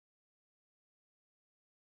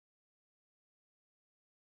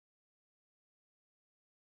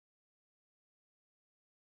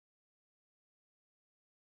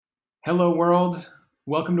Hello, world.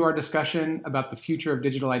 Welcome to our discussion about the future of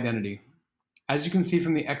digital identity. As you can see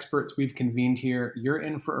from the experts we've convened here, you're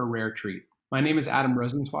in for a rare treat. My name is Adam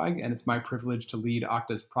Rosenzweig, and it's my privilege to lead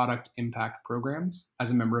Okta's product impact programs as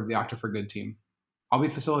a member of the Okta for Good team. I'll be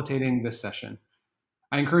facilitating this session.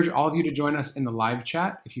 I encourage all of you to join us in the live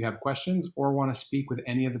chat if you have questions or want to speak with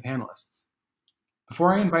any of the panelists.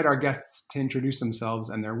 Before I invite our guests to introduce themselves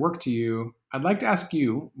and their work to you, I'd like to ask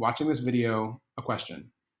you, watching this video, a question.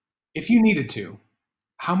 If you needed to,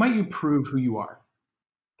 how might you prove who you are?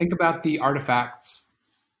 Think about the artifacts,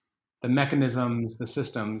 the mechanisms, the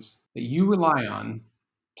systems that you rely on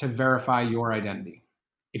to verify your identity.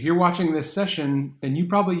 If you're watching this session, then you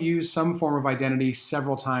probably use some form of identity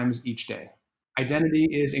several times each day. Identity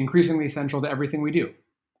is increasingly central to everything we do: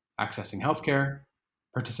 accessing healthcare,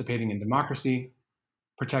 participating in democracy,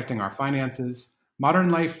 protecting our finances.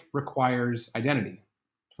 Modern life requires identity.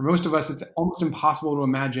 For most of us, it's almost impossible to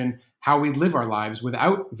imagine how we live our lives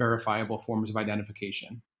without verifiable forms of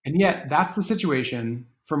identification. And yet, that's the situation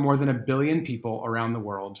for more than 1 billion people around the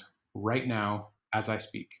world right now as I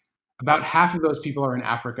speak. About half of those people are in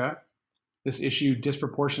Africa. This issue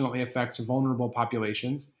disproportionately affects vulnerable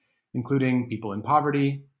populations, including people in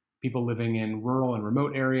poverty, people living in rural and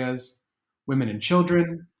remote areas, women and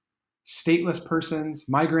children, stateless persons,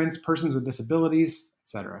 migrants, persons with disabilities,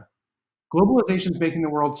 etc. Globalization is making the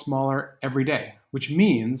world smaller every day, which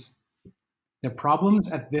means that problems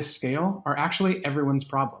at this scale are actually everyone's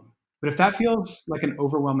problem. But if that feels like an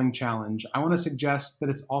overwhelming challenge, I want to suggest that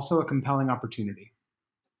it's also a compelling opportunity.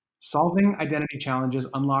 Solving identity challenges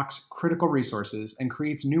unlocks critical resources and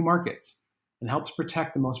creates new markets and helps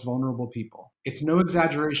protect the most vulnerable people. It's no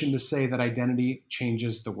exaggeration to say that identity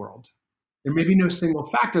changes the world. There may be no single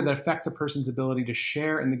factor that affects a person's ability to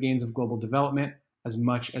share in the gains of global development as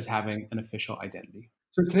much as having an official identity.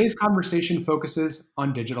 So today's conversation focuses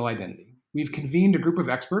on digital identity. We've convened a group of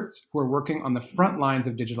experts who are working on the front lines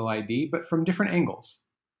of digital ID, but from different angles.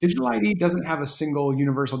 Digital ID doesn't have a single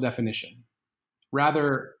universal definition.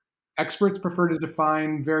 Rather, experts prefer to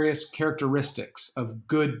define various characteristics of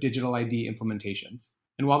good digital ID implementations.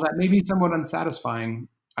 And while that may be somewhat unsatisfying,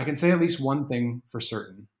 I can say at least one thing for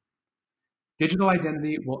certain. Digital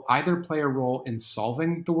identity will either play a role in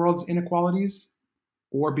solving the world's inequalities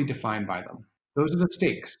or be defined by them. Those are the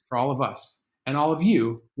stakes for all of us and all of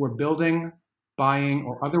you who are building, buying,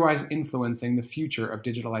 or otherwise influencing the future of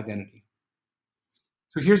digital identity.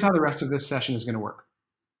 So here's how the rest of this session is going to work.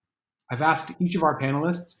 I've asked each of our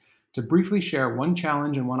panelists to briefly share one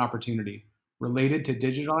challenge and one opportunity related to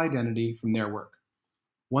digital identity from their work.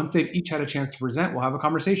 Once they've each had a chance to present, we'll have a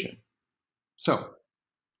conversation. So,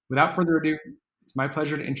 without further ado, it's my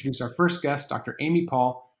pleasure to introduce our first guest, Dr. Amy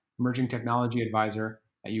Paul, Emerging Technology Advisor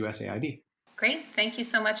at USAID. Great. Thank you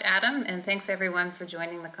so much, Adam, and thanks everyone for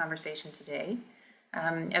joining the conversation today.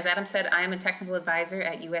 As Adam said, I am a technical advisor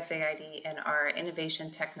at USAID in our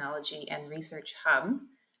Innovation, Technology, and Research Hub,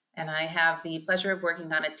 and I have the pleasure of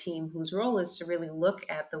working on a team whose role is to really look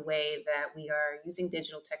at the way that we are using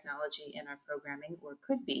digital technology in our programming, or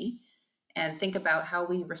could be, and think about how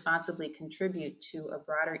we responsibly contribute to a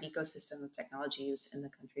broader ecosystem of technology use in the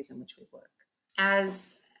countries in which we work.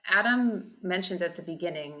 As Adam mentioned at the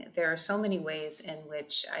beginning, there are so many ways in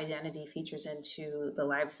which identity features into the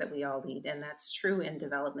lives that we all lead, and that's true in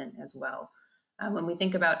development as well. When we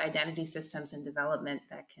think about identity systems in development,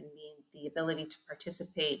 that can mean the ability to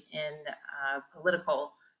participate in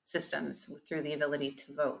political systems through the ability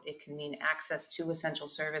to vote. It can mean access to essential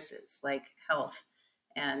services like health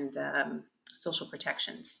and social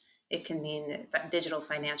protections. It can mean digital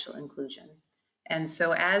financial inclusion. And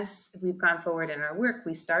so as we've gone forward in our work,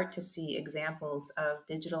 we start to see examples of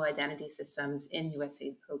digital identity systems in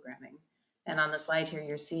USAID programming. And on the slide here,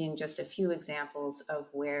 you're seeing just a few examples of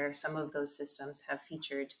where some of those systems have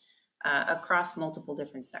featured across multiple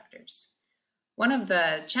different sectors. One of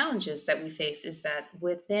the challenges that we face is that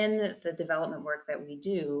within the development work that we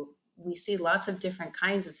do, we see lots of different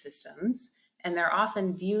kinds of systems, and they're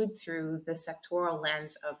often viewed through the sectoral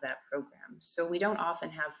lens of that program. So we don't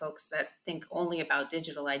often have folks that think only about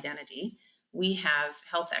digital identity. We have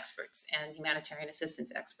health experts and humanitarian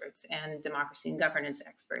assistance experts and democracy and governance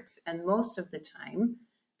experts. And most of the time,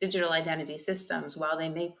 digital identity systems, while they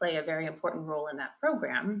may play a very important role in that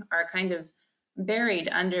program, are kind of buried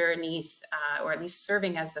underneath, or at least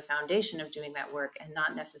serving as the foundation of doing that work and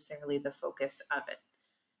not necessarily the focus of it.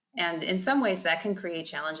 And in some ways that can create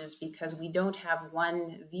challenges because we don't have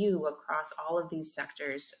one view across all of these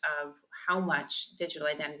sectors of how much digital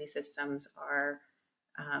identity systems are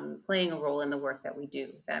playing a role in the work that we do.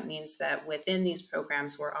 That means that within these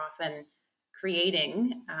programs, we're often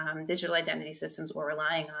creating digital identity systems or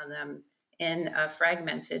relying on them in a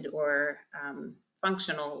fragmented or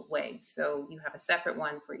functional way. So you have a separate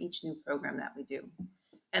one for each new program that we do.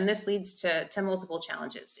 And this leads to multiple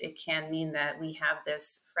challenges. It can mean that we have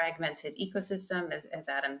this fragmented ecosystem, as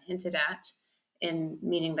Adam hinted at, in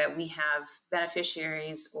meaning that we have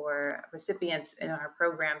beneficiaries or recipients in our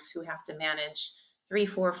programs who have to manage 3,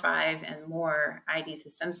 4, 5, and more ID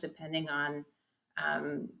systems, depending on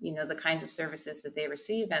the kinds of services that they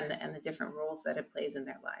receive and the different roles that it plays in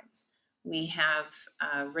their lives. We have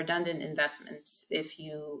redundant investments if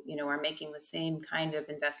you are making the same kind of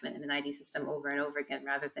investment in an ID system over and over again,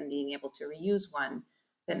 rather than being able to reuse one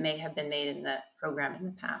that may have been made in the program in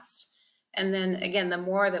the past. And then again, the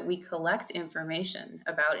more that we collect information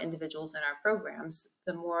about individuals in our programs,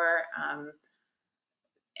 the more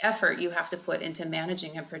effort you have to put into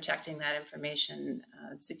managing and protecting that information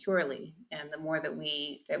securely. And the more that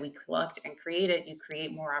we collect and create it, you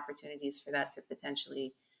create more opportunities for that to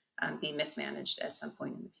potentially be mismanaged at some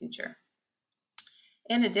point in the future.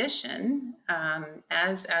 In addition,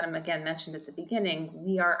 as Adam again mentioned at the beginning,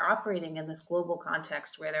 we are operating in this global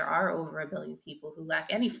context where there are over 1 billion people who lack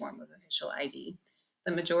any form of official ID,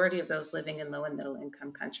 the majority of those living in low and middle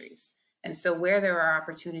income countries. And so where there are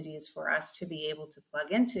opportunities for us to be able to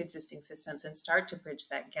plug into existing systems and start to bridge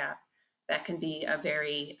that gap, that can be a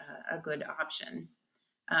very good option.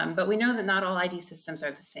 But we know that not all ID systems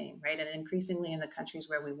are the same, right? And increasingly in the countries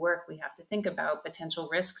where we work, we have to think about potential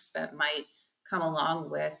risks that might come along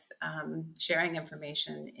with sharing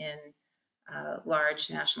information in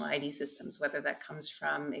large national ID systems, whether that comes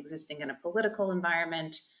from existing in a political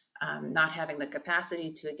environment, not having the capacity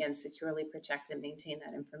to, again, securely protect and maintain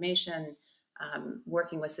that information,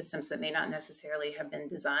 working with systems that may not necessarily have been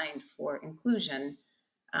designed for inclusion,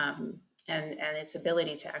 and its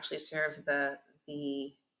ability to actually serve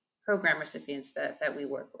the program recipients that we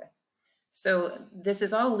work with. So this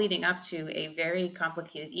is all leading up to a very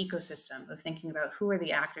complicated ecosystem of thinking about who are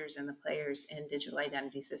the actors and the players in digital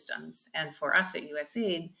identity systems. And for us at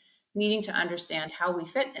USAID, needing to understand how we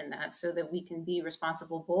fit in that so that we can be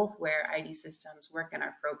responsible both where ID systems work in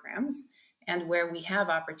our programs and where we have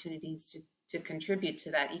opportunities to contribute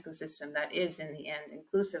to that ecosystem that is, in the end,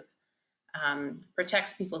 inclusive,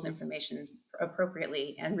 protects people's information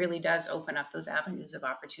appropriately, and really does open up those avenues of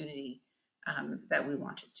opportunity that we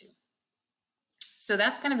wanted to. So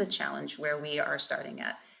that's kind of the challenge where we are starting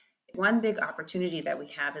at. One big opportunity that we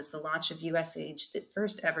have is the launch of USAID's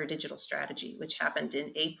first ever digital strategy, which happened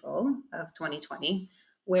in April of 2020,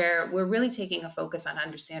 where we're really taking a focus on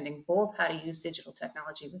understanding both how to use digital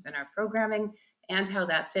technology within our programming and how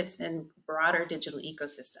that fits in broader digital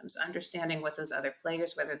ecosystems, understanding what those other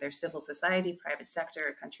players, whether they're civil society, private sector,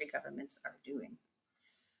 or country governments, are doing.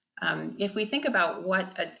 If we think about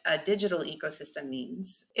what a digital ecosystem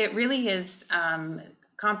means, it really is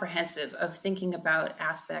comprehensive of thinking about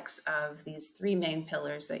aspects of these 3 main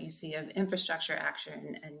pillars that you see of infrastructure,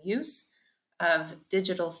 action, and use, of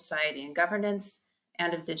digital society and governance,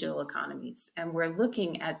 and of digital economies. And we're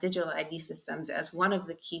looking at digital ID systems as one of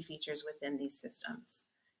the key features within these systems.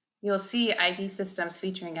 You'll see ID systems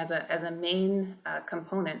featuring as a main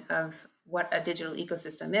component of what a digital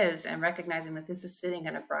ecosystem is, and recognizing that this is sitting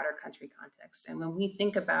in a broader country context. And when we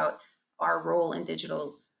think about our role in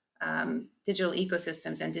digital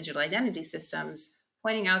ecosystems and digital identity systems,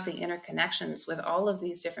 pointing out the interconnections with all of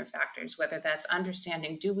these different factors, whether that's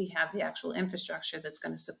understanding, do we have the actual infrastructure that's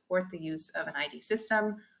going to support the use of an ID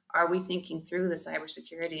system? Are we thinking through the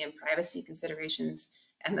cybersecurity and privacy considerations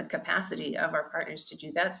and the capacity of our partners to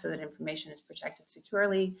do that so that information is protected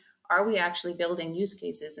securely? Are we actually building use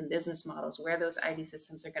cases and business models where those ID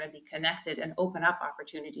systems are going to be connected and open up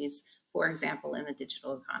opportunities, for example, in the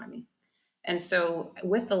digital economy? And so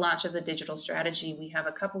with the launch of the digital strategy, we have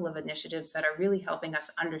a couple of initiatives that are really helping us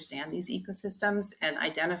understand these ecosystems and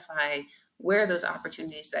identify where those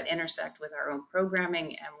opportunities that intersect with our own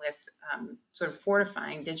programming and with sort of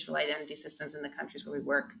fortifying digital identity systems in the countries where we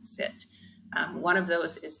work sit. One of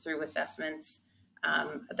those is through assessments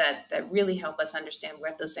that really help us understand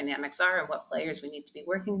what those dynamics are and what players we need to be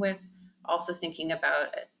working with. Also thinking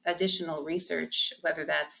about additional research, whether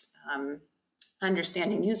that's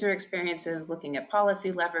understanding user experiences, looking at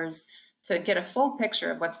policy levers, to get a full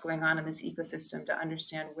picture of what's going on in this ecosystem, to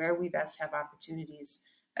understand where we best have opportunities,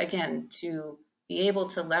 again, to be able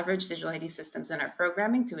to leverage digital ID systems in our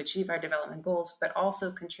programming to achieve our development goals, but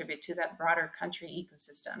also contribute to that broader country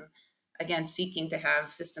ecosystem, again, seeking to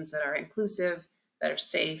have systems that are inclusive, that are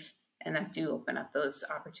safe, and that do open up those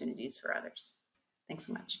opportunities for others. Thanks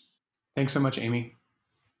so much. Thanks so much, Amy.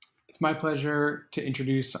 It's my pleasure to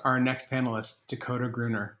introduce our next panelist, Dakota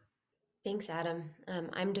Greuner. Thanks, Adam.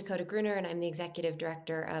 I'm Dakota Greuner, and I'm the Executive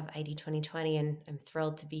Director of ID 2020, and I'm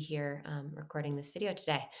thrilled to be here recording this video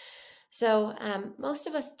today. So, most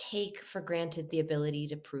of us take for granted the ability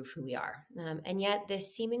to prove who we are, and yet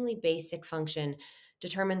this seemingly basic function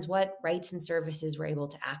determines what rights and services we're able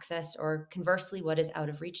to access, or conversely, what is out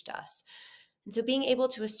of reach to us. And so, being able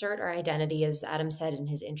to assert our identity, as Adam said in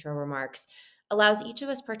his intro remarks, allows each of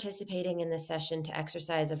us participating in this session to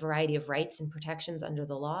exercise a variety of rights and protections under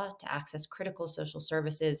the law, to access critical social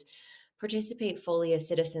services, participate fully as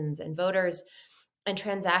citizens and voters, and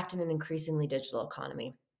transact in an increasingly digital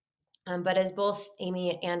economy. But as both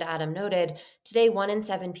Amy and Adam noted, today 1 in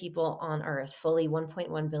 7 people on Earth, fully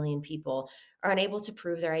 1.1 billion people, are unable to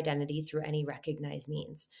prove their identity through any recognized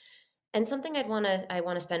means. And something I want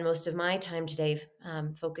to spend most of my time today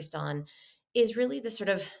focused on is really the sort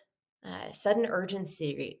of sudden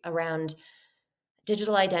urgency around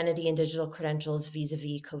digital identity and digital credentials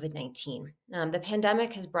vis-a-vis COVID-19. The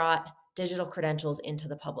pandemic has brought digital credentials into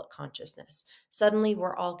the public consciousness. Suddenly,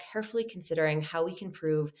 we're all carefully considering how we can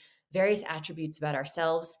prove various attributes about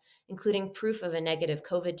ourselves, including proof of a negative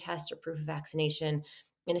COVID test or proof of vaccination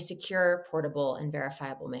in a secure, portable, and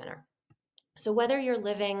verifiable manner. So whether you're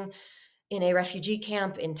living in a refugee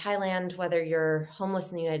camp in Thailand, whether you're homeless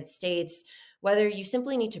in the United States, whether you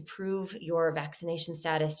simply need to prove your vaccination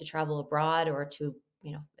status to travel abroad or to,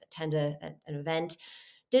 attend an event,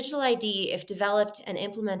 digital ID, if developed and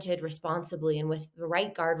implemented responsibly and with the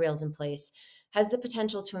right guardrails in place, has the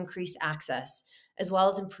potential to increase access as well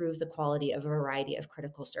as improve the quality of a variety of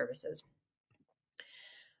critical services.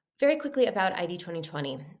 Very quickly about ID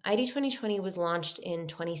 2020. ID 2020 was launched in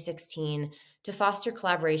 2016 to foster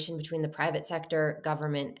collaboration between the private sector,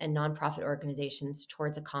 government, and nonprofit organizations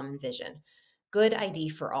towards a common vision: good ID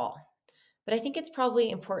for all. But I think it's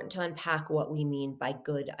probably important to unpack what we mean by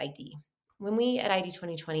good ID. When we at ID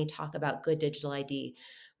 2020 talk about good digital ID,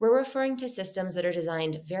 we're referring to systems that are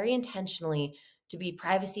designed very intentionally to be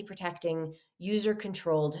privacy protecting, user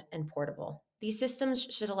controlled, and portable. These systems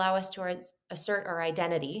should allow us to assert our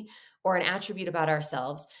identity or an attribute about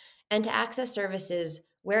ourselves and to access services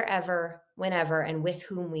wherever, whenever, and with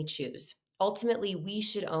whom we choose. Ultimately, we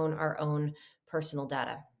should own our own personal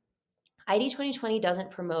data. ID 2020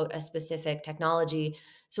 doesn't promote a specific technology,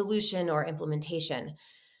 solution, or implementation.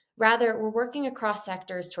 Rather, we're working across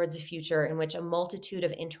sectors towards a future in which a multitude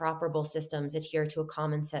of interoperable systems adhere to a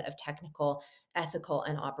common set of technical, ethical,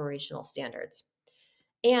 and operational standards.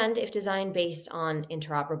 And if designed based on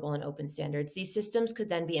interoperable and open standards, these systems could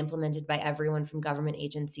then be implemented by everyone from government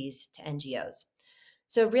agencies to NGOs.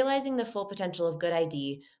 So, realizing the full potential of good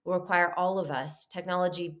ID will require all of us,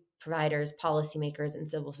 technology providers, policymakers, and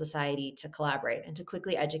civil society, to collaborate and to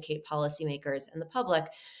quickly educate policymakers and the public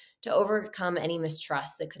to overcome any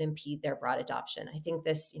mistrust that could impede their broad adoption. I think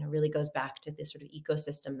this, really goes back to this sort of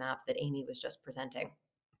ecosystem map that Amy was just presenting.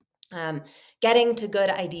 Getting to good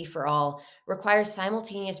ID for all requires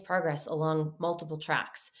simultaneous progress along multiple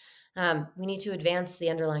tracks. We need to advance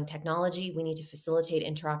the underlying technology. We need to facilitate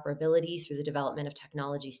interoperability through the development of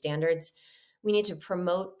technology standards. We need to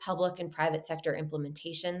promote public and private sector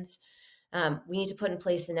implementations. We need to put in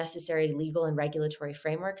place the necessary legal and regulatory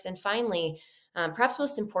frameworks. And finally, perhaps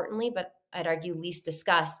most importantly, but I'd argue least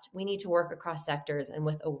discussed, we need to work across sectors and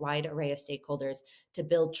with a wide array of stakeholders to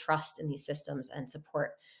build trust in these systems and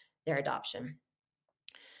support their adoption.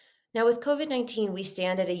 Now, with COVID-19, we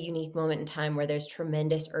stand at a unique moment in time where there's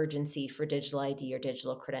tremendous urgency for digital ID or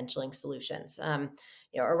digital credentialing solutions.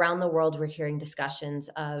 Around the world, we're hearing discussions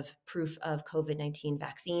of proof of COVID-19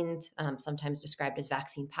 vaccines, sometimes described as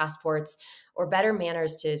vaccine passports, or better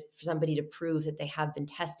manners for somebody to prove that they have been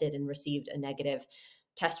tested and received a negative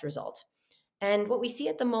test result. And what we see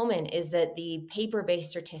at the moment is that the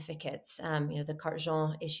paper-based certificates, the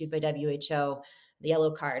carton issued by WHO, the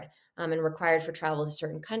yellow card, and required for travel to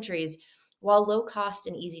certain countries, while low cost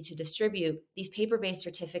and easy to distribute, these paper-based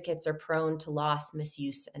certificates are prone to loss,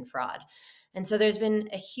 misuse, and fraud. And so there's been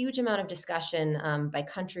a huge amount of discussion by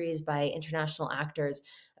countries, by international actors,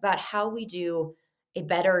 about how we do a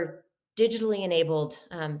better digitally enabled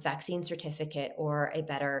vaccine certificate or a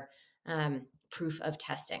better proof of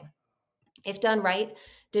testing. If done right,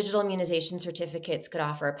 digital immunization certificates could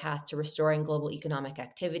offer a path to restoring global economic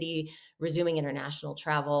activity, resuming international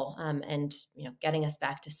travel, and getting us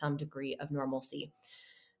back to some degree of normalcy.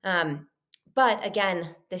 But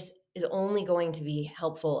again, this is only going to be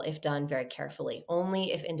helpful if done very carefully,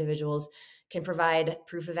 only if individuals can provide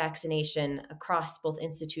proof of vaccination across both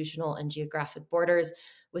institutional and geographic borders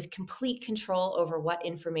with complete control over what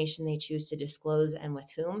information they choose to disclose and with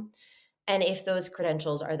whom. and if those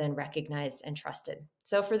credentials are then recognized and trusted.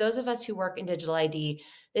 So for those of us who work in digital ID,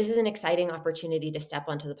 this is an exciting opportunity to step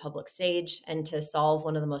onto the public stage and to solve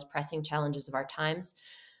one of the most pressing challenges of our times.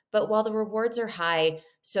 But while the rewards are high,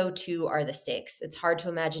 so too are the stakes. It's hard to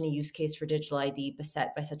imagine a use case for digital ID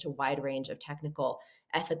beset by such a wide range of technical,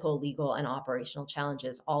 ethical, legal, and operational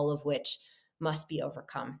challenges, all of which must be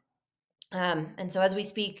overcome. And so as we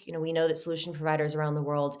speak, we know that solution providers around the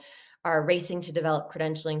world are racing to develop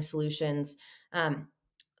credentialing solutions, um,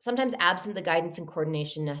 sometimes absent the guidance and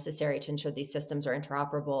coordination necessary to ensure these systems are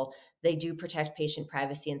interoperable, they do protect patient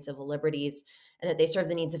privacy and civil liberties, and that they serve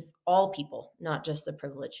the needs of all people, not just the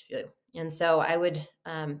privileged few. And so I would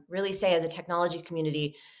really say, as a technology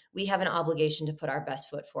community, we have an obligation to put our best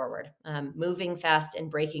foot forward. Moving fast and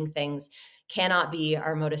breaking things cannot be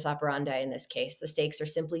our modus operandi in this case. The stakes are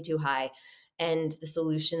simply too high, and the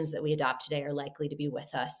solutions that we adopt today are likely to be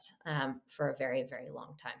with us for a very, very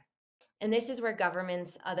long time. And this is where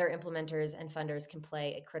governments, other implementers, and funders can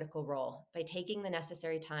play a critical role by taking the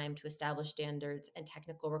necessary time to establish standards and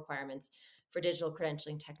technical requirements for digital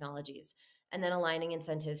credentialing technologies, and then aligning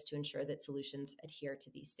incentives to ensure that solutions adhere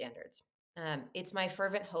to these standards. It's my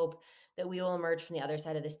fervent hope that we will emerge from the other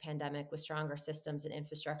side of this pandemic with stronger systems and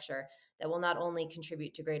infrastructure that will not only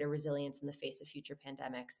contribute to greater resilience in the face of future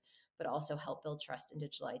pandemics, but also help build trust in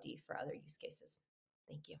digital ID for other use cases.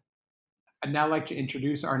 Thank you. I'd now like to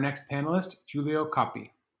introduce our next panelist, Giulio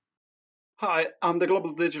Coppi. Hi, I'm the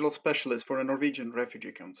Global Digital Specialist for the Norwegian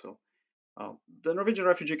Refugee Council. The Norwegian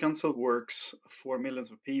Refugee Council works for millions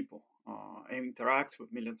of people and interacts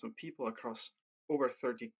with millions of people across over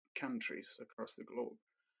 30 countries across the globe.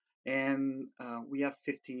 And we have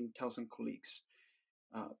 15,000 colleagues.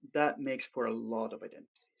 That makes for a lot of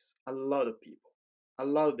identities, a lot of people, a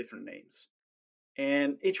lot of different names.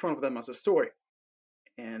 And each one of them has a story.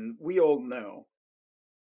 And we all know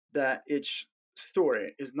that each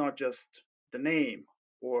story is not just the name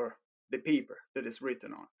or the paper that is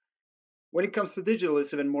written on. When it comes to digital,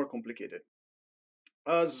 it's even more complicated.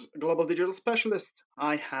 As a global digital specialist,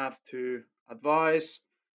 I have to advise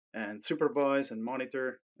and supervise and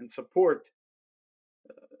monitor and support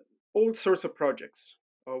all sorts of projects.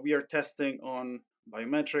 We are testing on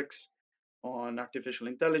biometrics, on artificial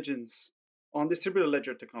intelligence, on distributed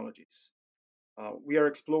ledger technologies. We are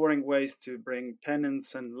exploring ways to bring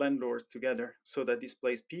tenants and landlords together so that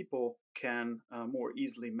displaced people can more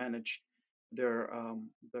easily manage their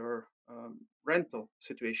rental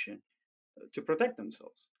situation to protect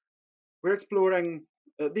themselves. We're exploring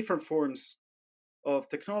different forms of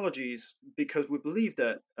technologies because we believe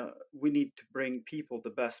that we need to bring people the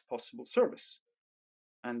best possible service,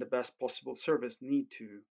 and the best possible service need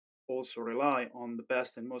to also rely on the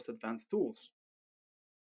best and most advanced tools.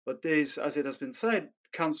 But this, as it has been said,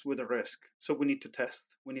 comes with a risk. So we need to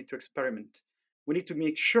test, we need to experiment, we need to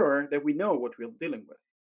make sure that we know what we're dealing with.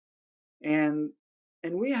 And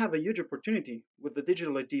we have a huge opportunity with the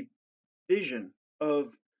digital ID vision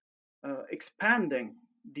of expanding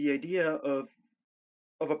the idea of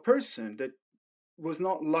a person that was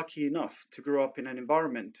not lucky enough to grow up in an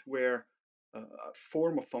environment where a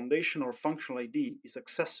form of foundational or functional ID is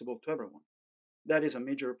accessible to everyone. That is a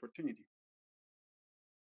major opportunity.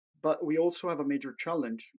 But we also have a major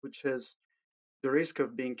challenge, which is the risk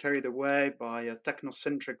of being carried away by a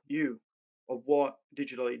technocentric view of what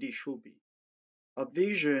digital ID should be. A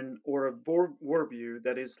vision or a worldview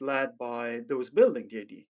that is led by those building the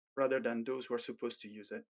ID rather than those who are supposed to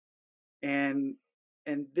use it. And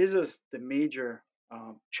this is the major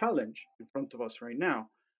challenge in front of us right now,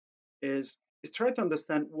 is try to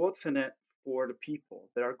understand what's in it for the people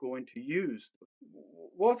that are going to use.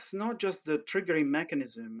 What's not just the triggering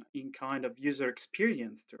mechanism in kind of user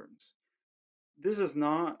experience terms. This is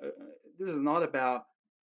not about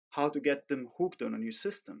how to get them hooked on a new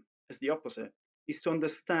system. It's the opposite. Is to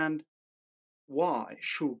understand why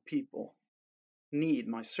should people need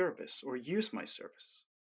my service or use my service.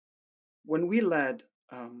 When we led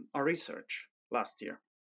our research last year,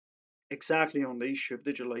 exactly on the issue of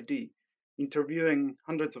digital ID, interviewing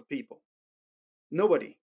hundreds of people,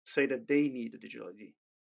 nobody said that they need a digital ID.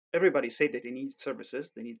 Everybody said that they need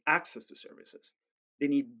services, they need access to services, they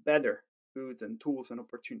need better goods and tools and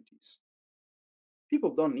opportunities.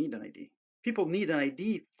 People don't need an ID. People need an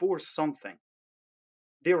ID for something.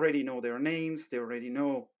 They already know their names, they already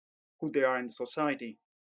know who they are in society.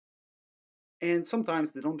 And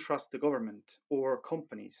sometimes they don't trust the government or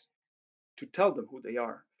companies to tell them who they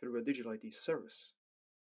are through a digital ID service.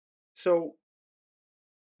 So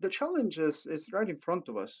the challenge is right in front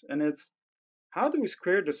of us, and it's how do we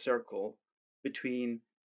square the circle between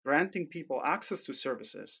granting people access to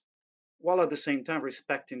services while at the same time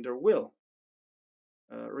respecting their will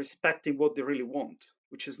respecting what they really want,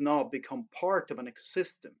 which has now become part of an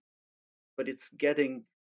ecosystem, but it's getting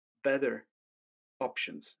better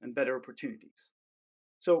options and better opportunities.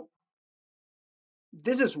 So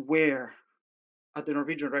this is where at the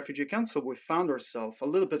Norwegian Refugee Council we found ourselves a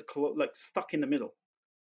little bit like stuck in the middle.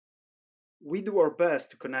 We do our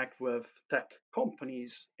best to connect with tech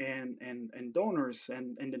companies and donors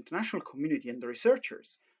and the international community and the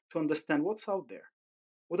researchers to understand what's out there.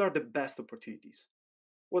 What are the best opportunities?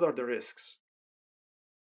 What are the risks?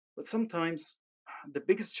 But sometimes the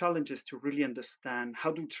biggest challenge is to really understand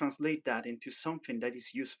how to translate that into something that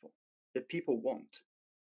is useful, that people want.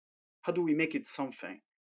 How do we make it something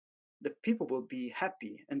that people will be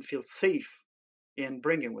happy and feel safe in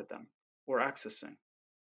bringing with them or accessing?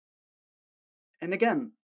 And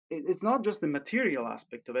again, it's not just the material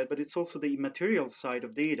aspect of it, but it's also the immaterial side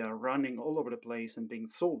of data running all over the place and being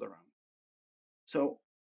sold around. So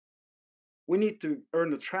we need to earn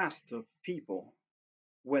the trust of people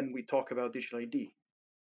when we talk about digital ID.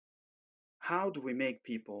 How do we make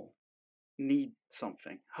people need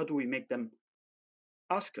something? How do we make them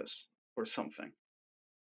ask us for something?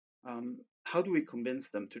 How do we convince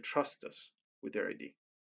them to trust us with their ID?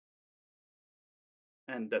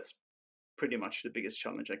 And that's pretty much the biggest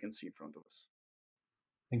challenge I can see in front of us.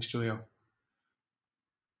 Thanks, Giulio.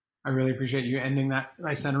 I really appreciate you ending that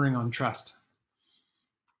by centering on trust.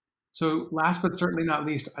 So last but certainly not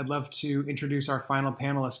least, I'd love to introduce our final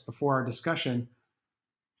panelist before our discussion,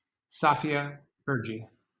 Safia, Verjee.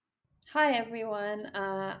 Hi, everyone.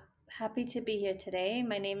 Happy to be here today.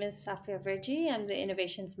 My name is Safia Verjee. I'm the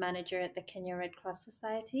Innovations Manager at the Kenya Red Cross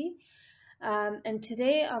Society. And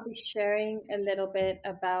today I'll be sharing a little bit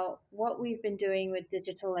about what we've been doing with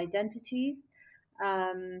digital identities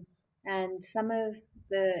and some of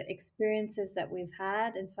the experiences that we've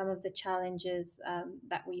had and some of the challenges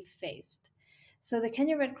that we've faced. So the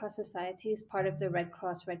Kenya Red Cross Society is part of the Red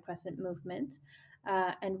Cross Red Crescent movement.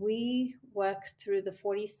 And we work through the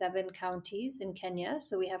 47 counties in Kenya.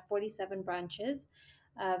 So we have 47 branches,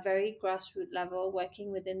 very grassroots level,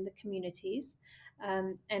 working within the communities.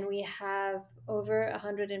 And we have over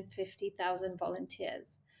 150,000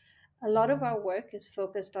 volunteers. A lot of our work is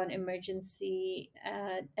focused on emergency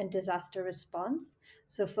and disaster response.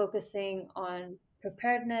 So focusing on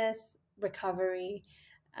preparedness, recovery,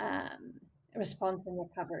 response and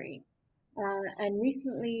recovery. And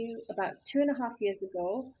recently, about 2.5 years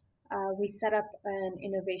ago, we set up an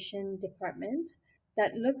innovation department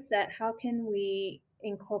that looks at how can we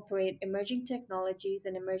incorporate emerging technologies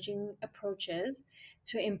and emerging approaches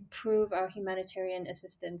to improve our humanitarian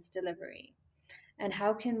assistance delivery. And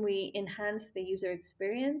how can we enhance the user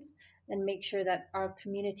experience and make sure that our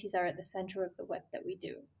communities are at the center of the work that we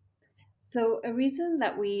do. So a reason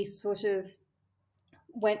that we sort of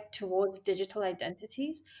went towards digital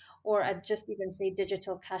identities, or I'd just even say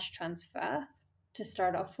digital cash transfer to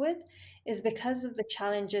start off with, is because of the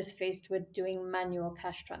challenges faced with doing manual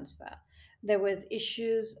cash transfer. There was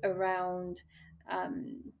issues around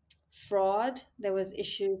fraud. There was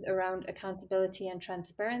issues around accountability and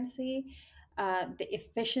transparency. The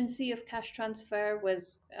efficiency of cash transfer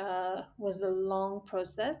was a long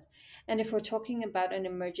process, and if we're talking about an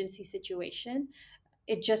emergency situation,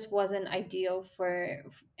 it just wasn't ideal for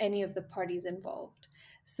any of the parties involved.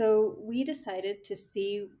 So we decided to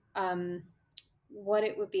see what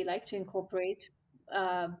it would be like to incorporate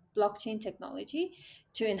blockchain technology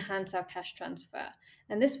to enhance our cash transfer.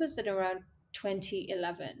 And this was at around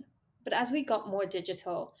 2011. But as we got more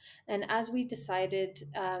digital and as we decided,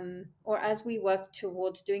 or as we worked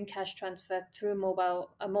towards doing cash transfer through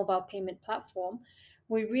a mobile payment platform,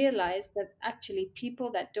 we realized that actually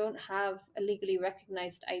people that don't have a legally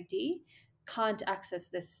recognized ID can't access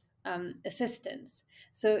this assistance.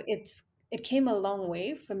 So it came a long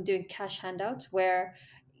way from doing cash handouts where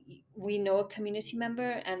we know a community member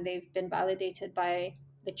and they've been validated by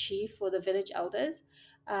the chief or the village elders.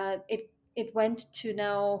 It went to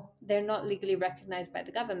now they're not legally recognized by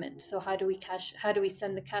the government. So how do we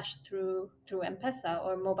send the cash through M-Pesa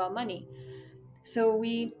or mobile money? So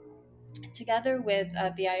we, together with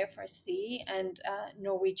the IFRC and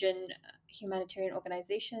Norwegian humanitarian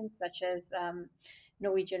organizations such as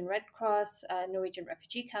Norwegian Red Cross, Norwegian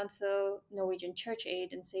Refugee Council, Norwegian Church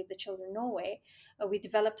Aid, and Save the Children Norway, we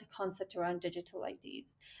developed a concept around digital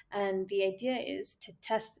IDs. And the idea is to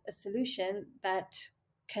test a solution that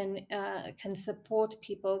can support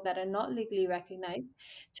people that are not legally recognized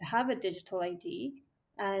to have a digital ID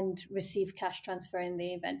and receive cash transfer in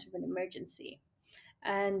the event of an emergency.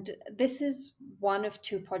 And this is one of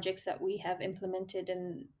two projects that we have implemented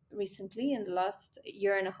recently in the last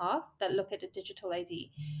year and a half that look at a digital ID.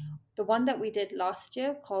 The one that we did last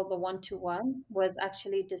year, called the 1-to-1, was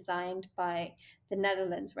actually designed by the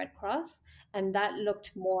Netherlands Red Cross, and that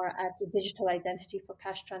looked more at a digital identity for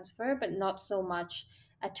cash transfer, but not so much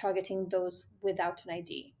at targeting those without an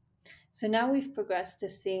ID. So now we've progressed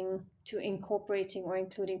to incorporating or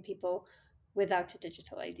including people without a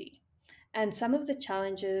digital ID. And some of the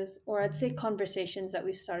challenges, or I'd say conversations that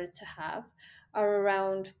we've started to have, are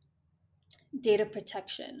around data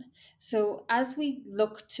protection. So as we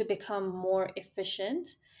look to become more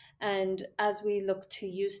efficient and as we look to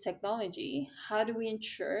use technology, how do we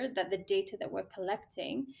ensure that the data that we're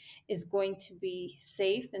collecting is going to be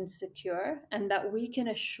safe and secure, and that we can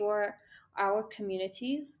assure our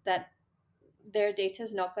communities that their data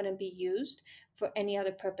is not going to be used for any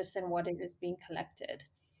other purpose than what it is being collected?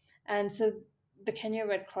 And so the Kenya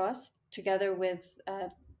Red Cross, together with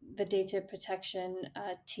the data protection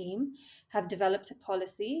team, have developed a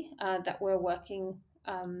policy that we're working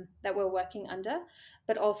under.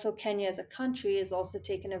 But also Kenya as a country has also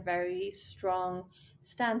taken a very strong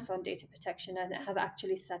stance on data protection and have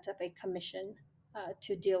actually set up a commission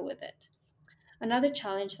to deal with it. Another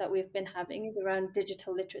challenge that we've been having is around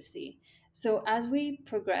digital literacy. So as we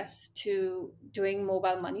progress to doing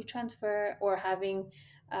mobile money transfer or having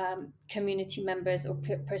community members or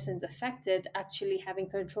persons affected actually having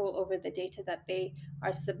control over the data that they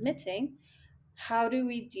are submitting, how do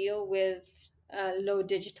we deal with low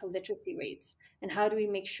digital literacy rates? And how do we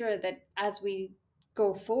make sure that as we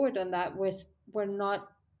go forward on that, we're not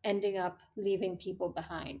ending up leaving people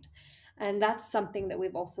behind? And that's something that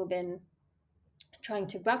we've also been trying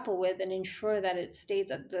to grapple with and ensure that it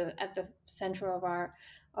stays at the center of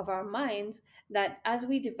our minds, that as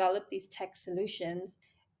we develop these tech solutions,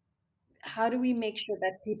 how do we make sure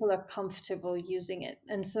that people are comfortable using it?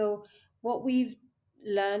 And so what we've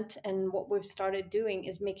learned and what we've started doing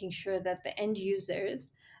is making sure that the end users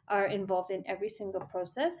are involved in every single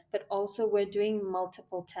process, but also we're doing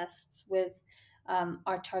multiple tests with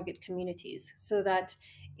our target communities, so that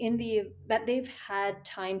that they've had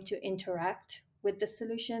time to interact with the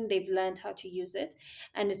solution, they've learned how to use it,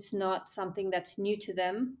 and it's not something that's new to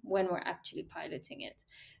them when we're actually piloting it.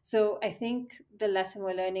 So I think the lesson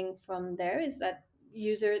we're learning from there is that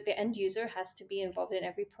the end user has to be involved in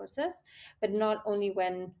every process, but not only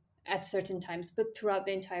when at certain times, but throughout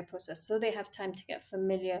the entire process, so they have time to get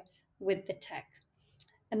familiar with the tech.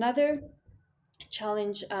 Another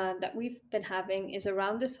challenge that we've been having is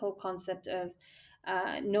around this whole concept of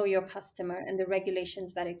know your customer and the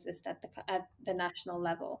regulations that exist at the national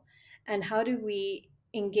level, and how do we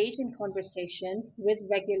engage in conversation with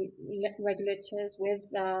regulators, with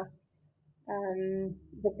the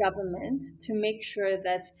government, to make sure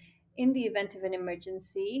that in the event of an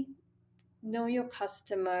emergency, know your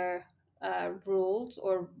customer rules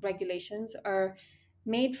or regulations are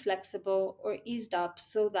made flexible or eased up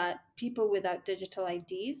so that people without digital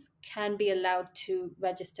IDs can be allowed to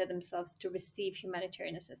register themselves to receive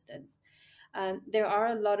humanitarian assistance. There are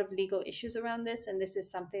a lot of legal issues around this, and this is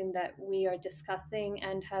something that we are discussing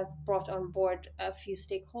and have brought on board a few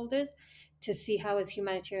stakeholders to see how, as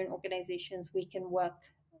humanitarian organizations, we can work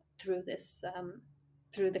through this,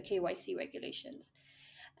 through the KYC regulations.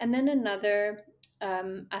 And then another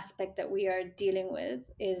aspect that we are dealing with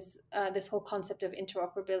is this whole concept of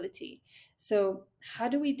interoperability. So how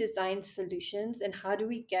do we design solutions, and how do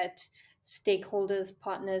we get stakeholders,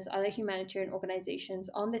 partners, other humanitarian organizations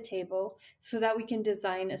on the table so that we can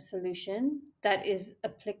design a solution that is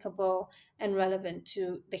applicable and relevant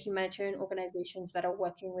to the humanitarian organizations that are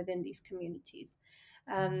working within these communities?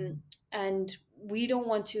 And we don't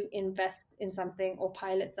want to invest in something or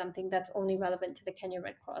pilot something that's only relevant to the Kenya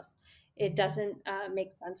Red Cross. It doesn't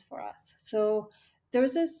make sense for us. So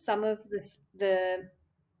those are some of the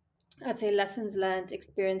I'd say lessons learned,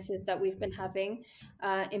 experiences that we've been having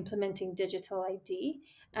implementing digital ID.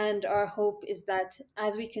 And our hope is that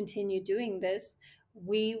as we continue doing this,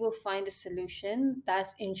 we will find a solution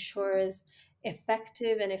that ensures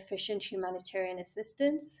effective and efficient humanitarian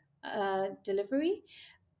assistance delivery,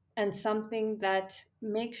 and something that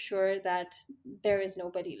makes sure that there is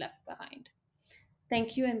nobody left behind.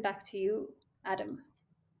 Thank you, and back to you, Adam.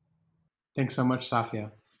 Thanks so much,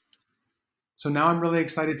 Safia. So now I'm really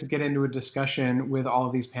excited to get into a discussion with all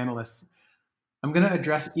of these panelists. I'm going to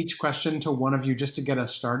address each question to one of you just to get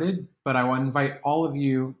us started, but I want to invite all of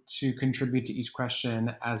you to contribute to each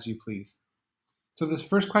question as you please. So this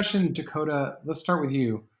first question, Dakota, let's start with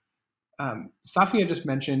you. Safia just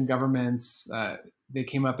mentioned governments. They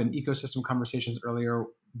came up in ecosystem conversations earlier.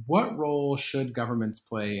 What role should governments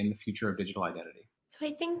play in the future of digital identity? So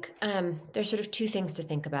I think there's sort of two things to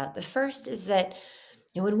think about. The first is that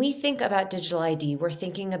And when we think about digital ID, we're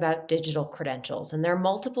thinking about digital credentials, and there are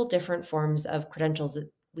multiple different forms of credentials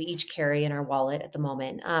that we each carry in our wallet at the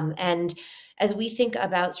moment. And as we think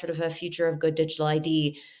about sort of a future of good digital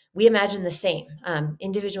ID, we imagine the same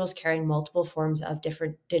individuals carrying multiple forms of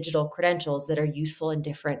different digital credentials that are useful in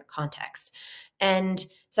different contexts. And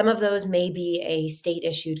some of those may be a state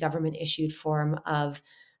issued, government issued form of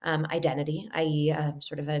identity, i.e.,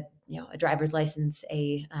 sort of a driver's license,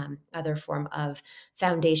 a other form of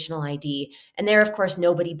foundational ID. And there, of course,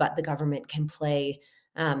 nobody but the government can play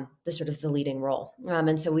the sort of the leading role.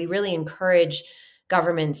 And so we really encourage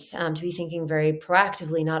governments to be thinking very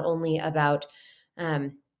proactively, not only about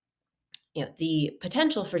the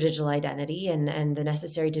potential for digital identity and the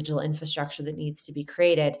necessary digital infrastructure that needs to be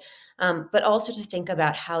created, but also to think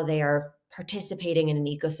about how they are participating in an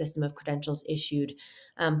ecosystem of credentials issued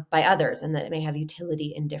by others, and that it may have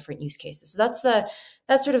utility in different use cases. So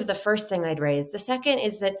that's sort of the first thing I'd raise. The second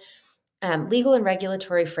is that legal and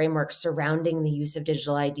regulatory frameworks surrounding the use of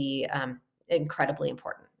digital ID incredibly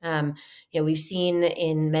important. We've seen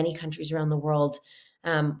in many countries around the world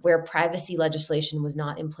where privacy legislation was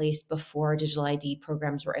not in place before digital ID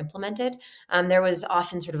programs were implemented. There was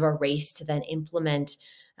often sort of a race to then implement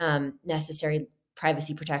necessary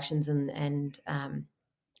privacy protections and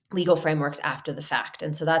legal frameworks after the fact.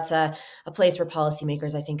 And so that's a place where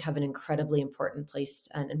policymakers, I think, have an incredibly important place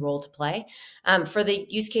and role to play. For the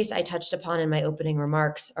use case I touched upon in my opening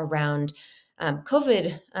remarks around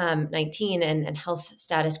COVID-19 and health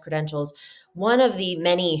status credentials, one of the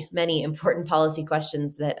many, many important policy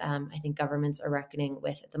questions that I think governments are reckoning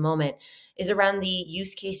with at the moment is around the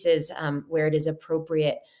use cases where it is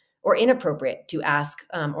appropriate or inappropriate to ask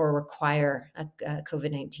or require a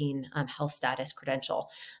COVID-19 health status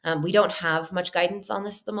credential. We don't have much guidance on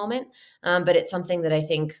this at the moment, but it's something that I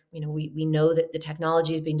think, we know that the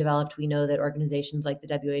technology is being developed. We know that organizations like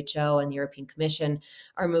the WHO and the European Commission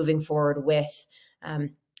are moving forward with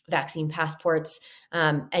vaccine passports,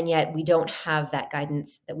 and yet we don't have that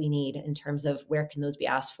guidance that we need in terms of where can those be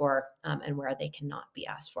asked for and where they cannot be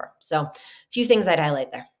asked for. So a few things I'd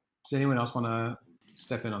highlight there. Does anyone else want to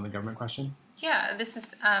step in on the government question? Yeah, this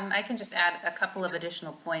is, I can just add a couple of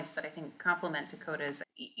additional points that I think complement Dakota's.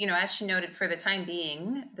 As she noted, for the time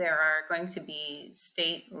being, there are going to be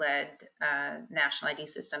state-led national ID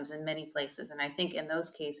systems in many places. And I think in those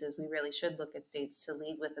cases, we really should look at states to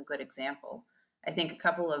lead with a good example. I think a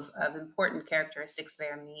couple of important characteristics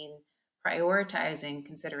there mean prioritizing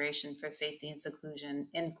consideration for safety and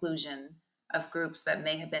inclusion of groups that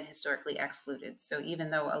may have been historically excluded. So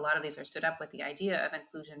even though a lot of these are stood up with the idea of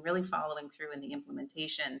inclusion, really following through in the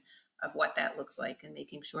implementation of what that looks like and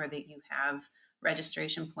making sure that you have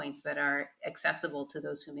registration points that are accessible to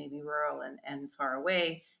those who may be rural and far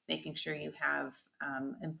away, making sure you have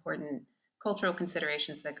important cultural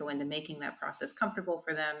considerations that go into making that process comfortable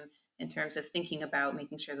for them in terms of thinking about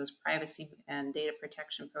making sure those privacy and data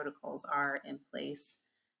protection protocols are in place.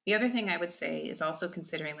 The other thing I would say is also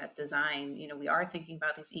considering that design. We are thinking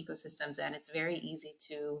about these ecosystems, and it's very easy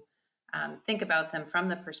to think about them from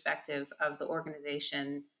the perspective of the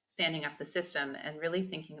organization standing up the system and really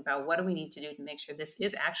thinking about what do we need to do to make sure this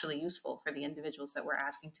is actually useful for the individuals that we're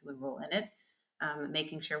asking to enroll in it,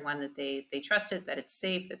 making sure, one, that they trust it, that it's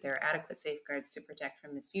safe, that there are adequate safeguards to protect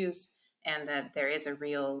from misuse, and that there is a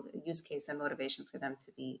real use case and motivation for them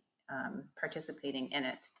to be participating in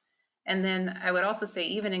it. And then I would also say,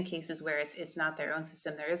 even in cases where it's not their own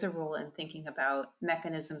system, there is a role in thinking about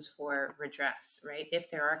mechanisms for redress, right? If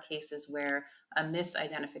there are cases where a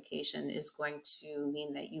misidentification is going to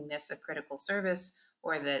mean that you miss a critical service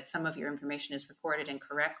or that some of your information is recorded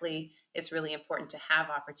incorrectly, it's really important to have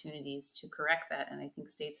opportunities to correct that. And I think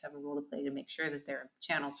states have a role to play to make sure that there are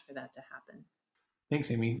channels for that to happen. Thanks,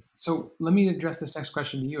 Amy. So let me address this next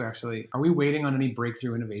question to you, actually. Are we waiting on any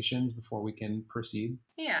breakthrough innovations before we can proceed?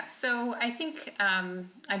 Yeah, so I think, I'm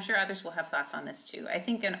sure others will have thoughts on this too. I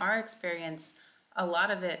think in our experience, a lot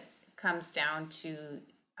of it comes down to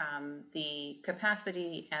the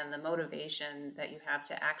capacity and the motivation that you have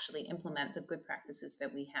to actually implement the good practices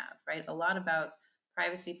that we have, right? A lot about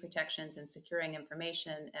privacy protections and securing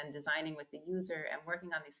information and designing with the user and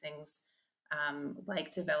working on these things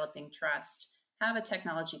like developing trust have a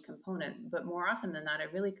technology component, but more often than not, it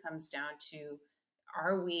really comes down to,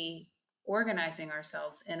 are we organizing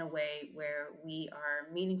ourselves in a way where we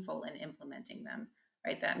are meaningful in implementing them,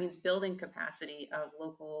 right? That means building capacity of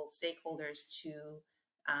local stakeholders to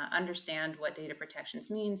understand what data protections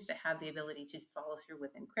means, to have the ability to follow through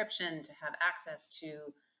with encryption, to have access to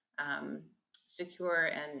secure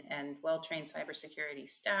and well-trained cybersecurity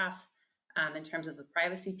staff, In terms of the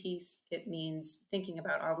privacy piece, it means thinking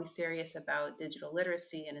about, are we serious about digital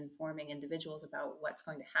literacy and informing individuals about what's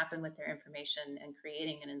going to happen with their information and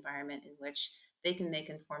creating an environment in which they can make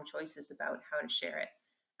informed choices about how to share it.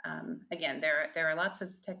 Again, there are lots of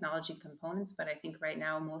technology components, but I think right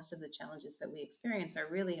now most of the challenges that we experience are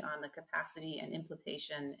really on the capacity and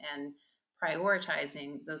implementation and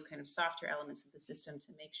prioritizing those kind of softer elements of the system to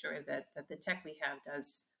make sure that the tech we have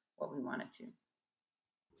does what we want it to.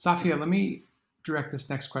 Safia, let me direct this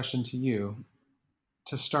next question to you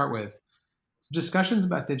to start with. Discussions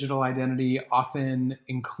about digital identity often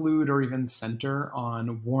include or even center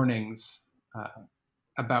on warnings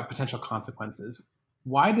about potential consequences.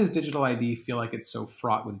 Why does digital ID feel like it's so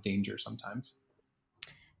fraught with danger sometimes?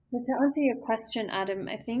 So to answer your question, Adam,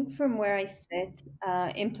 I think from where I sit,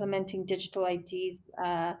 implementing digital IDs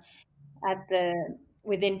at the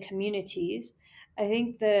within communities, I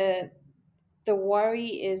think the worry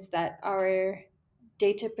is that our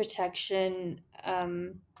data protection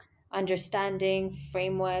understanding,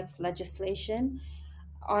 frameworks, legislation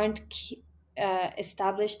aren't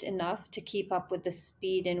established enough to keep up with the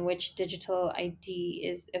speed in which digital ID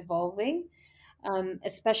is evolving,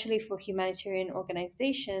 especially for humanitarian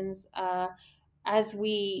organizations. As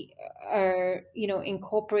we are,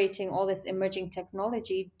 incorporating all this emerging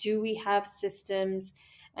technology, do we have systems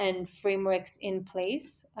and frameworks in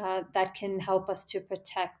place that can help us to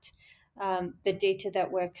protect the data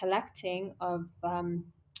that we're collecting of,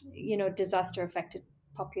 disaster affected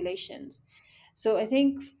populations? So I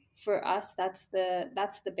think for us, that's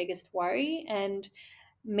the biggest worry, and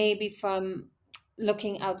maybe from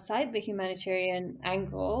looking outside the humanitarian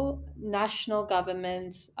angle, national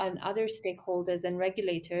governments and other stakeholders and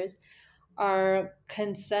regulators are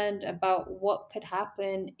concerned about what could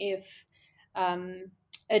happen if um,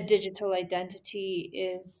 a digital identity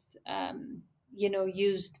is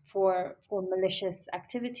used for malicious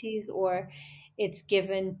activities, or it's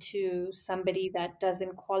given to somebody that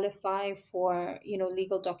doesn't qualify for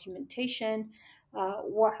legal documentation.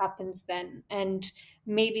 What happens then? And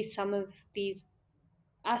maybe some of these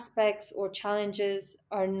aspects or challenges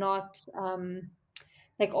are not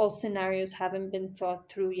like all scenarios haven't been thought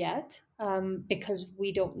through yet, because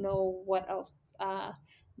we don't know what else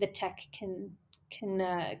the tech can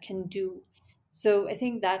do. So I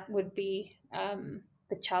think that would be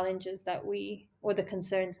the challenges that we, or the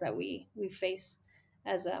concerns that we face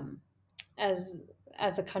as as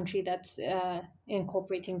as a country that's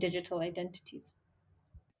incorporating digital identities.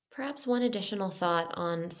 Perhaps one additional thought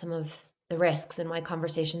on some of the risks and why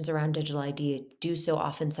conversations around digital ID do so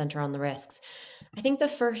often center on the risks. I think the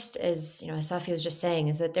first is, as Safia was just saying,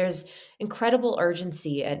 is that there's incredible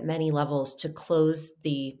urgency at many levels to close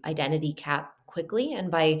the identity gap quickly and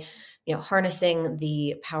by, harnessing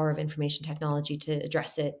the power of information technology to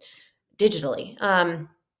address it digitally.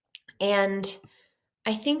 And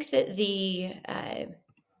I think that you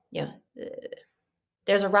know,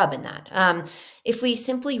 there's a rub in that. If we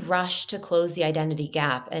simply rush to close the identity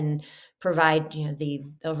gap and provide, the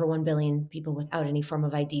over 1 billion people without any form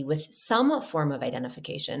of ID with some form of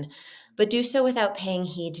identification, but do so without paying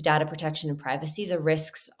heed to data protection and privacy, the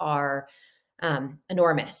risks are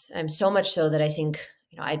enormous. So much so that I think,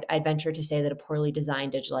 I'd venture to say that a poorly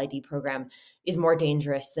designed digital ID program is more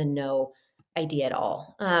dangerous than no ID at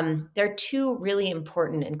all. There are two really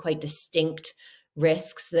important and quite distinct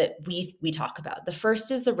risks that we talk about. The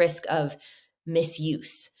first is the risk of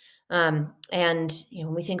misuse. And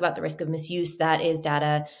when we think about the risk of misuse, that is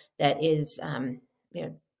data that is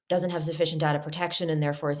doesn't have sufficient data protection and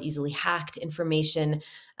therefore is easily hacked, information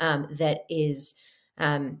that is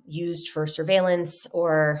used for surveillance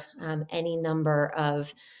or any number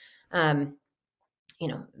of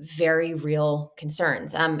very real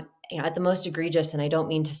concerns. At the most egregious, and I don't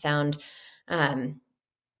mean to sound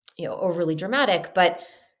overly dramatic, but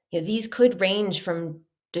these could range from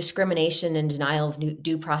discrimination and denial of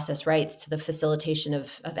due process rights to the facilitation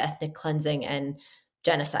of ethnic cleansing and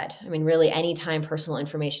genocide. I mean, really, anytime personal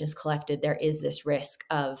information is collected, there is this risk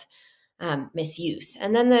of misuse.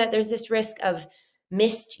 And then there's this risk of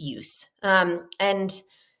misuse. And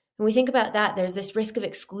when we think about that, there's this risk of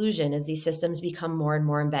exclusion as these systems become more and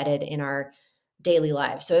more embedded in our daily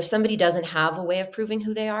lives. So if somebody doesn't have a way of proving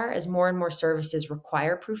who they are, as more and more services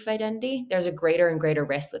require proof of identity, there's a greater and greater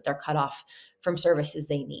risk that they're cut off from services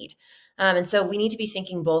they need. And so we need to be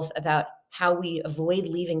thinking both about how we avoid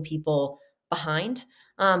leaving people behind,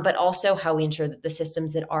 but also how we ensure that the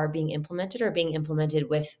systems that are being implemented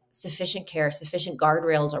with sufficient care, sufficient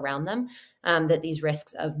guardrails around them, that these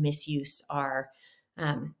risks of misuse are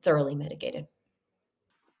thoroughly mitigated.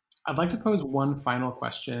 I'd like to pose one final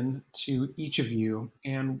question to each of you.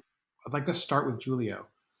 And I'd like to start with Giulio.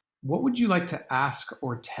 What would you like to ask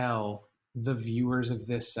or tell the viewers of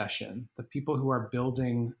this session, the people who are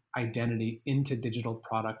building identity into digital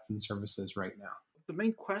products and services right now? The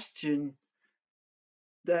main question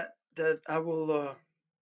that I will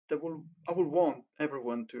want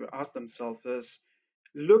everyone to ask themselves is,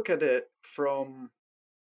 look at it from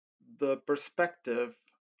the perspective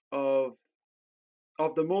of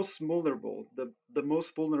the most vulnerable, the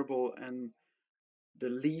most vulnerable and the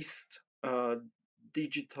least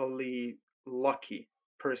digitally lucky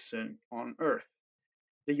person on earth.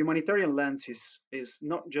 The humanitarian lens is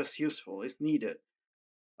not just useful, it's needed.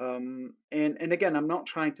 And again, I'm not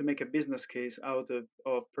trying to make a business case out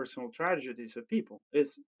of personal tragedies of people.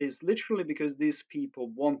 It's literally because these people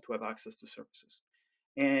want to have access to services.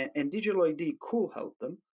 And digital ID could help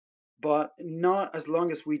them, but not as long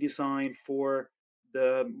as we design for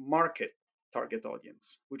the market target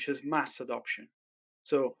audience, which is mass adoption.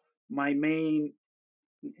 So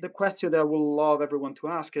the question that I would love everyone to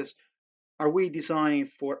ask is, are we designing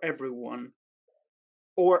for everyone,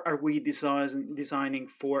 or are we designing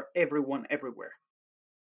for everyone everywhere?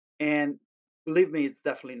 And believe me, it's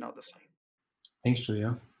definitely not the same. Thanks,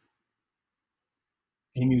 Giulio.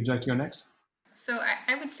 Amy, would you like to go next? So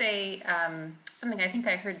I would say something I think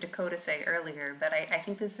I heard Dakota say earlier, but I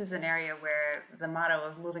think this is an area where the motto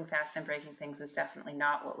of moving fast and breaking things is definitely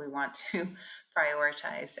not what we want to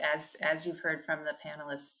prioritize. As you've heard from the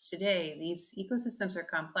panelists today, these ecosystems are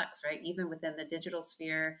complex, right? Even within the digital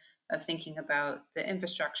sphere of thinking about the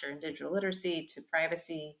infrastructure and digital literacy to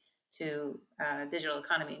privacy to digital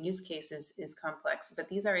economy and use cases is complex, but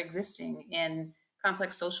these are existing in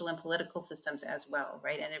complex social and political systems as well,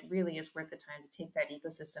 right? And it really is worth the time to take that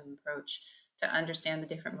ecosystem approach to understand the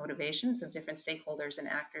different motivations of different stakeholders and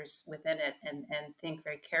actors within it, and think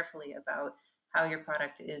very carefully about how your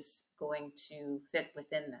product is going to fit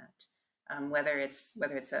within that, whether it's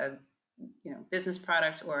a business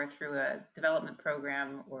product or through a development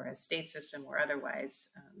program or a state system or otherwise,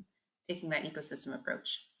 taking that ecosystem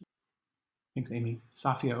approach. Thanks, Amy.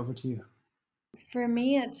 Safia, over to you. For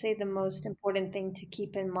me, I'd say the most important thing to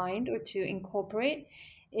keep in mind or to incorporate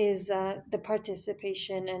is the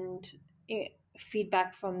participation and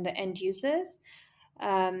feedback from the end users.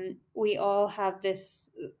 We all have this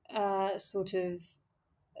sort of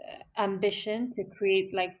ambition to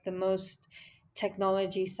create like the most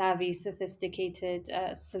technology savvy, sophisticated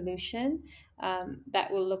solution that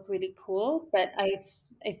will look really cool. But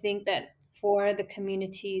I think that for the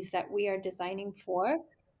communities that we are designing for,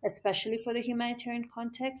 especially for the humanitarian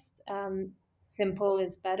context, simple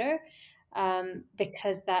is better,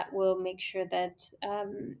 because that will make sure that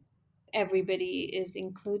everybody is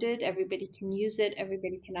included, everybody can use it,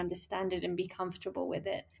 everybody can understand it and be comfortable with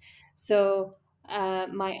it. So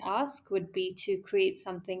my ask would be to create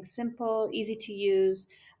something simple, easy to use,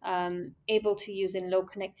 able to use in low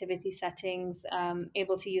connectivity settings,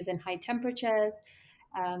 able to use in high temperatures,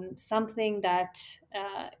 something that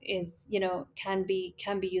is, can be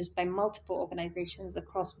used by multiple organizations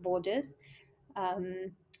across borders,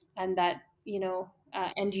 and that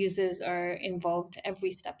end users are involved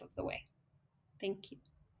every step of the way. Thank you.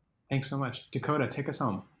 Thanks so much. Dakota, take us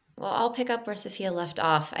home. Well, I'll pick up where Safia left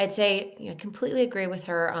off. I'd say, completely agree with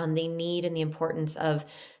her on the need and the importance of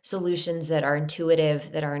solutions that are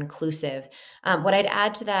intuitive, that are inclusive. What I'd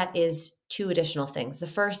add to that is two additional things. The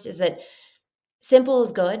first is that simple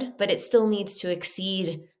is good, but it still needs to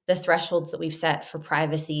exceed the thresholds that we've set for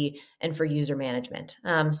privacy and for user management.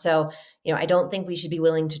 So, I don't think we should be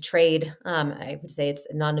willing to trade. I would say it's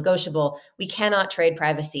non-negotiable. We cannot trade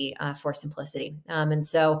privacy for simplicity. And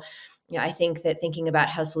so, I think that thinking about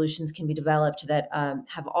how solutions can be developed that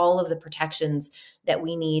have all of the protections that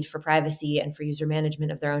we need for privacy and for user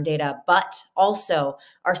management of their own data, but also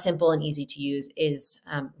are simple and easy to use is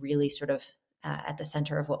really sort of at the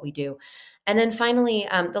center of what we do. And then finally,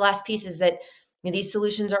 the last piece is that these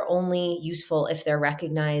solutions are only useful if they're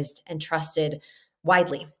recognized and trusted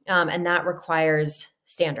widely, and that requires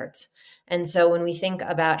standards. And so when we think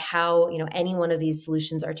about how any one of these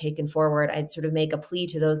solutions are taken forward, I'd sort of make a plea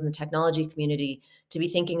to those in the technology community to be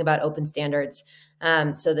thinking about open standards,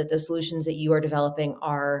 so that the solutions that you are developing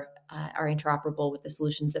are interoperable with the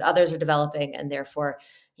solutions that others are developing, and therefore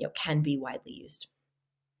can be widely used.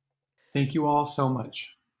 Thank you all so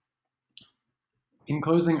much. In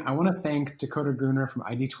closing, I want to thank Dakota Greuner from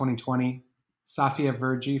ID 2020, Safia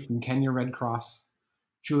Verjee from Kenya Red Cross,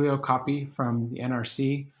 Giulio Coppi from the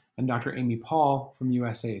NRC, and Dr. Amy Paul from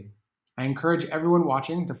USAID. I encourage everyone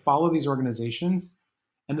watching to follow these organizations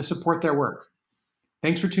and to support their work.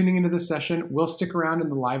 Thanks for tuning into this session. We'll stick around in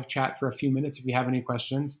the live chat for a few minutes if you have any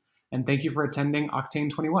questions. And thank you for attending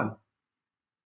Octane 21.